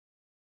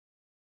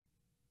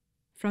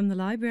From the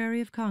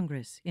Library of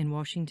Congress in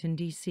Washington,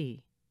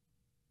 D.C.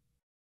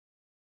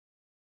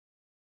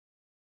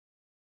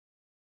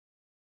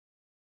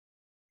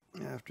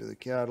 After the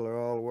cattle are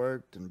all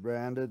worked and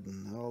branded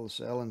and all the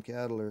selling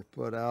cattle are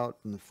put out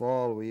in the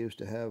fall, we used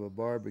to have a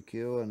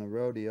barbecue and a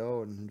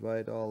rodeo and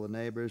invite all the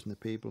neighbors and the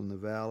people in the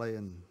valley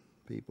and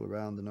people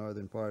around the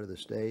northern part of the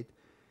state.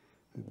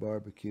 We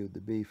barbecued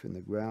the beef in the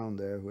ground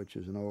there, which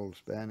is an old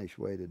Spanish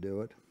way to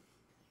do it.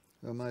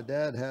 Well, my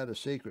dad had a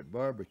secret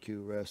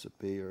barbecue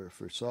recipe or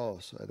for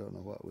sauce. I don't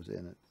know what was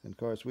in it. And of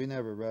course, we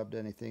never rubbed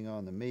anything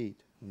on the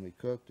meat when we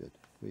cooked it.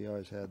 We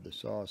always had the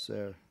sauce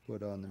there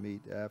put on the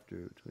meat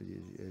after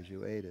as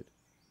you ate it.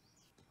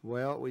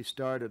 Well, we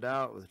started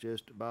out with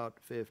just about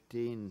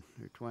 15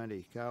 or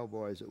 20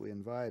 cowboys that we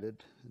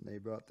invited, and they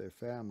brought their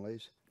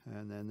families.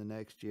 And then the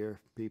next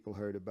year, people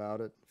heard about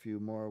it. A few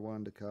more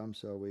wanted to come,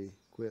 so we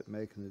quit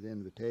making it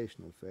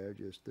invitational fare,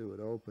 just threw it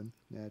open.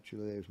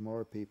 Naturally, there's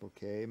more people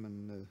came,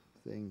 and the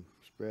thing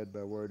spread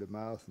by word of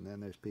mouth, and then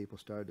there's people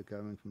started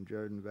coming from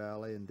Jordan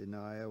Valley and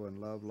Denio and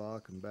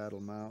Lovelock and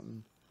Battle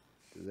Mountain.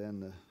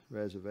 Then the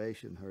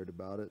reservation heard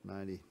about it.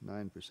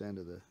 99%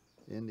 of the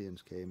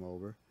Indians came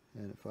over,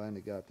 and it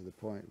finally got to the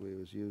point we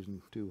was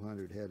using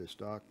 200 head of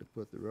stock to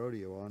put the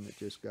rodeo on. It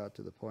just got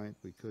to the point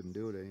we couldn't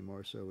do it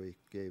anymore, so we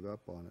gave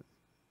up on it.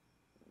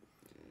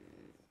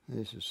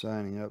 This is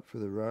signing up for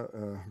the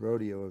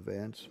rodeo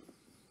events.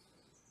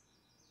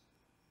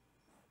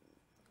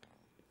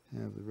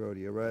 Have the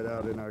rodeo right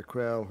out in our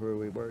corral where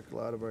we work a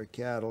lot of our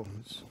cattle.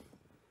 It's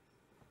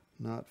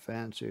not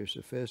fancy or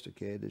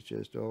sophisticated, it's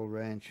just old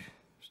ranch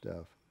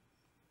stuff.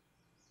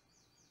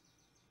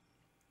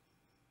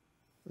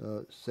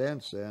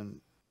 Since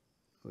then,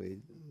 we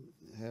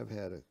have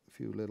had a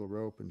few little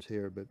ropings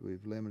here, but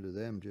we've limited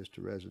them just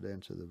to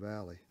residents of the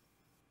valley.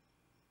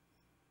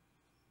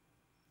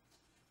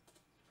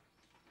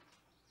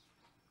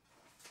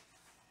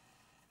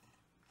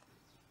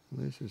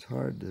 This is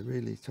hard to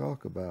really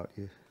talk about.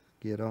 You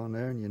get on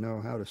there and you know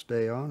how to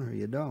stay on, or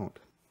you don't.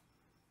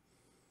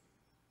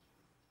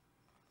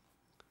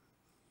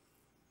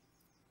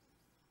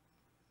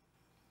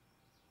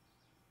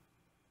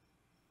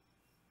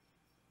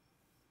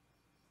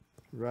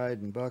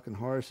 Riding bucking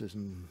horses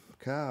and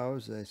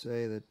cows, they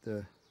say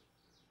that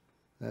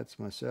that's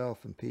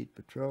myself and Pete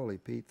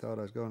Petroli. Pete thought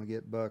I was going to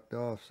get bucked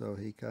off, so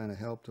he kind of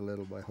helped a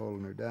little by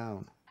holding her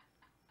down.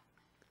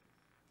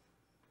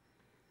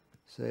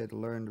 Say to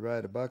learn to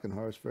ride a bucking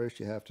horse, first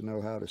you have to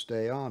know how to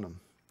stay on them,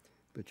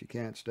 but you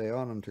can't stay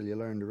on them until you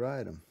learn to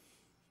ride them.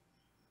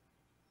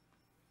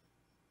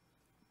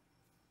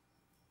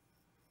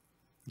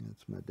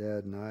 That's my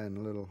dad and I and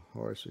a little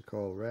horse we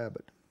call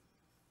Rabbit.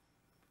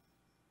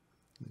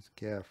 It's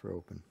calf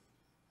roping.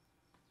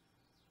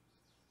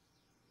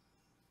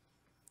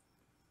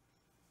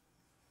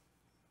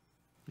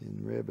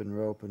 And ribbon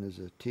roping is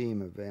a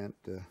team event.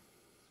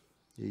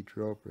 Each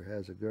roper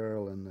has a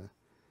girl, and the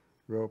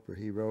roper,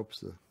 he ropes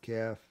the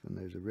calf, and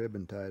there's a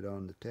ribbon tied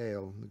on the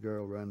tail. The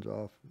girl runs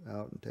off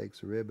out and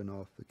takes the ribbon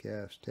off the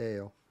calf's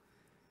tail,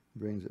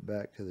 brings it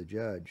back to the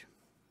judge.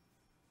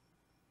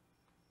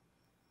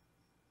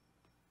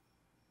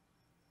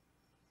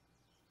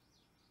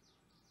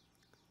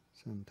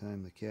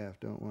 Sometimes the calf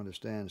don't want to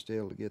stand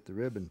still to get the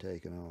ribbon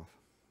taken off.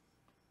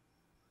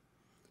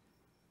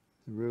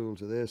 The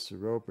rules of this, the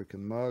roper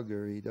can mug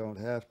or he don't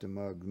have to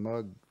mug.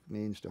 Mug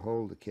means to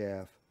hold the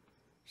calf.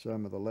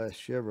 Some of the less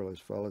chivalrous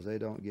fellas, they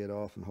don't get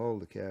off and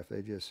hold the calf.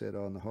 They just sit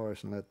on the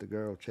horse and let the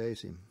girl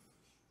chase him.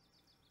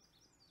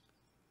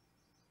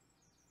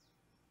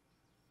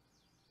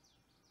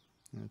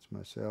 That's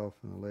myself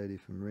and a lady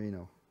from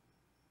Reno.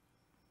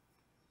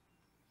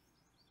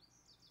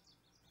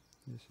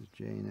 This is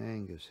Jane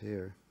Angus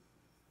here.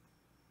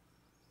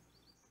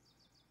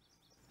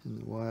 In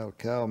the wild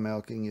cow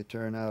milking, you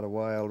turn out a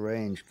wild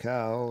range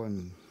cow,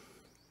 and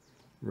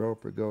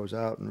roper goes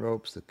out and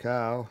ropes the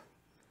cow.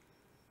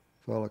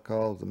 Fella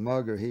called the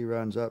mugger, he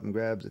runs up and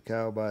grabs the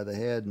cow by the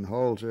head and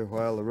holds her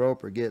while the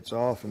roper gets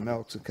off and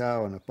milks the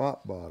cow in a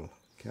pop bottle.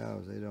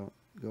 Cows, they don't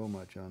go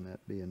much on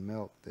that being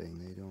milked thing.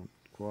 They don't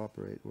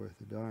cooperate worth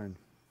a darn.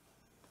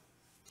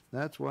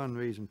 That's one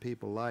reason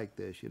people like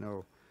this, you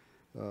know.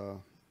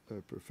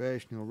 A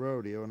professional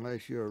rodeo,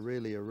 unless you're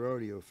really a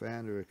rodeo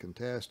fan or a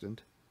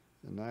contestant,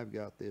 and I've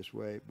got this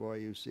way, boy,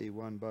 you see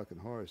one bucking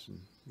horse, and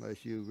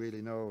unless you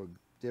really know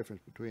a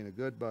difference between a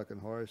good bucking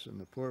horse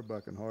and a poor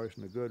bucking horse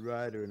and a good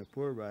rider and a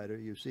poor rider,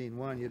 you've seen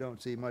one, you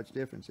don't see much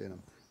difference in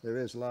them. There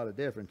is a lot of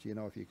difference, you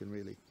know, if you can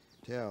really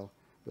tell,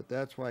 but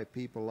that's why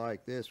people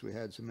like this. We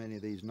had so many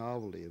of these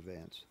novelty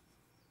events.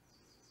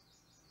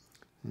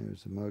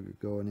 There's the mugger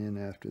going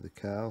in after the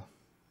cow.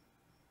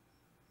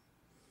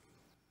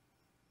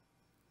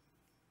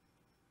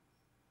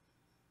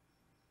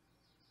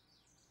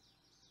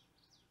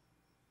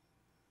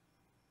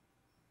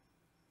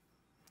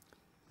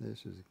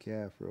 This is a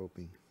calf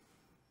roping.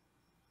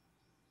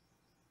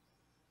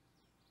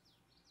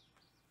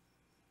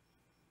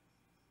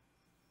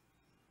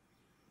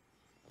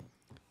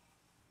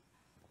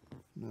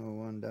 No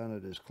one done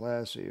sounded as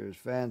classy or as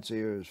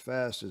fancy or as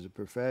fast as the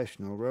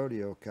professional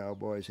rodeo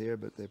cowboys here,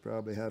 but they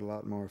probably had a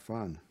lot more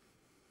fun.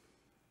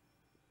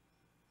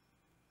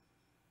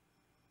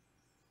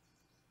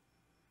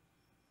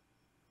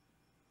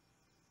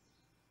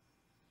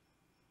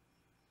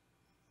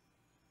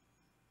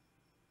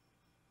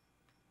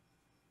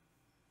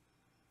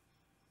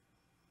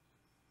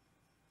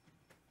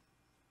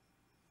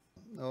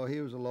 Oh,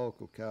 he was a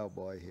local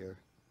cowboy here,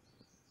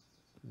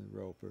 a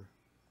roper.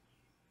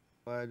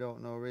 I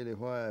don't know really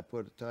why I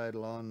put a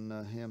title on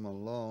him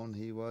alone.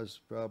 He was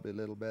probably a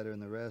little better than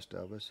the rest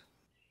of us,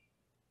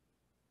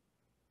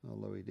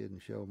 although he didn't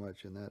show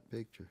much in that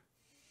picture.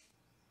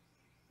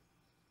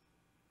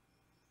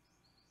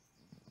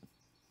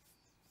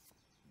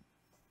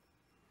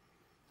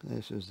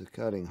 This is the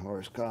cutting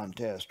horse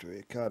contest, where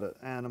you cut an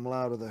animal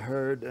out of the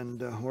herd and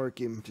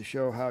work him to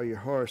show how your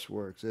horse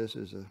works. This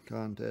is a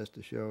contest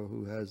to show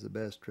who has the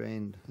best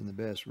trained and the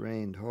best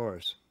reined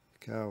horse.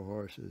 Cow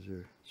horses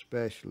are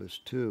specialists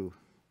too.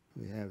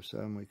 We have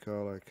some we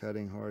call our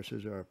cutting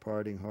horses, our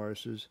parting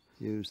horses.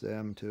 Use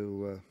them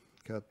to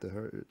cut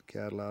the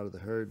cattle out of the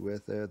herd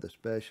with. They're the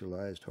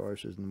specialized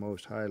horses and the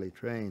most highly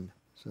trained.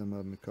 Some of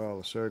them we call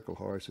the circle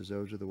horses.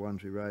 Those are the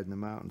ones we ride in the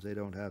mountains. They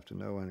don't have to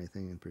know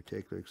anything in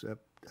particular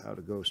except how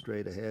to go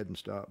straight ahead and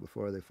stop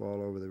before they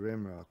fall over the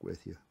rim rock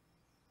with you.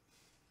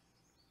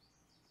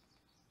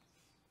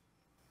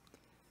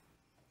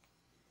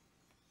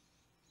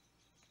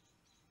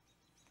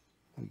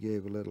 We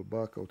gave a little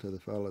buckle to the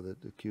fellow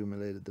that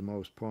accumulated the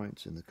most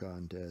points in the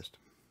contest.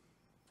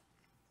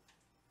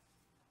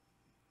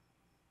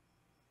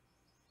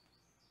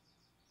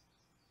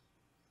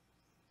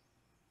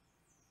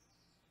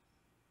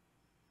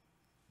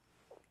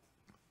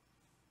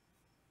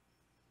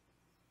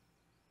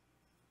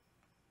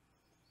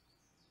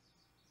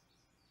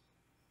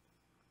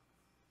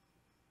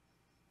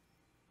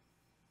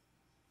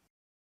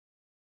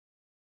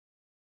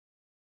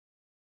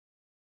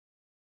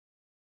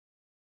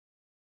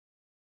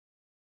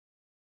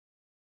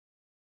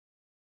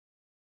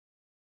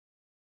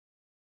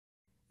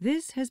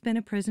 This has been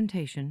a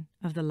presentation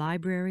of the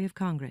Library of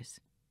Congress.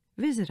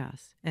 Visit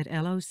us at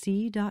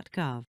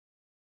loc.gov.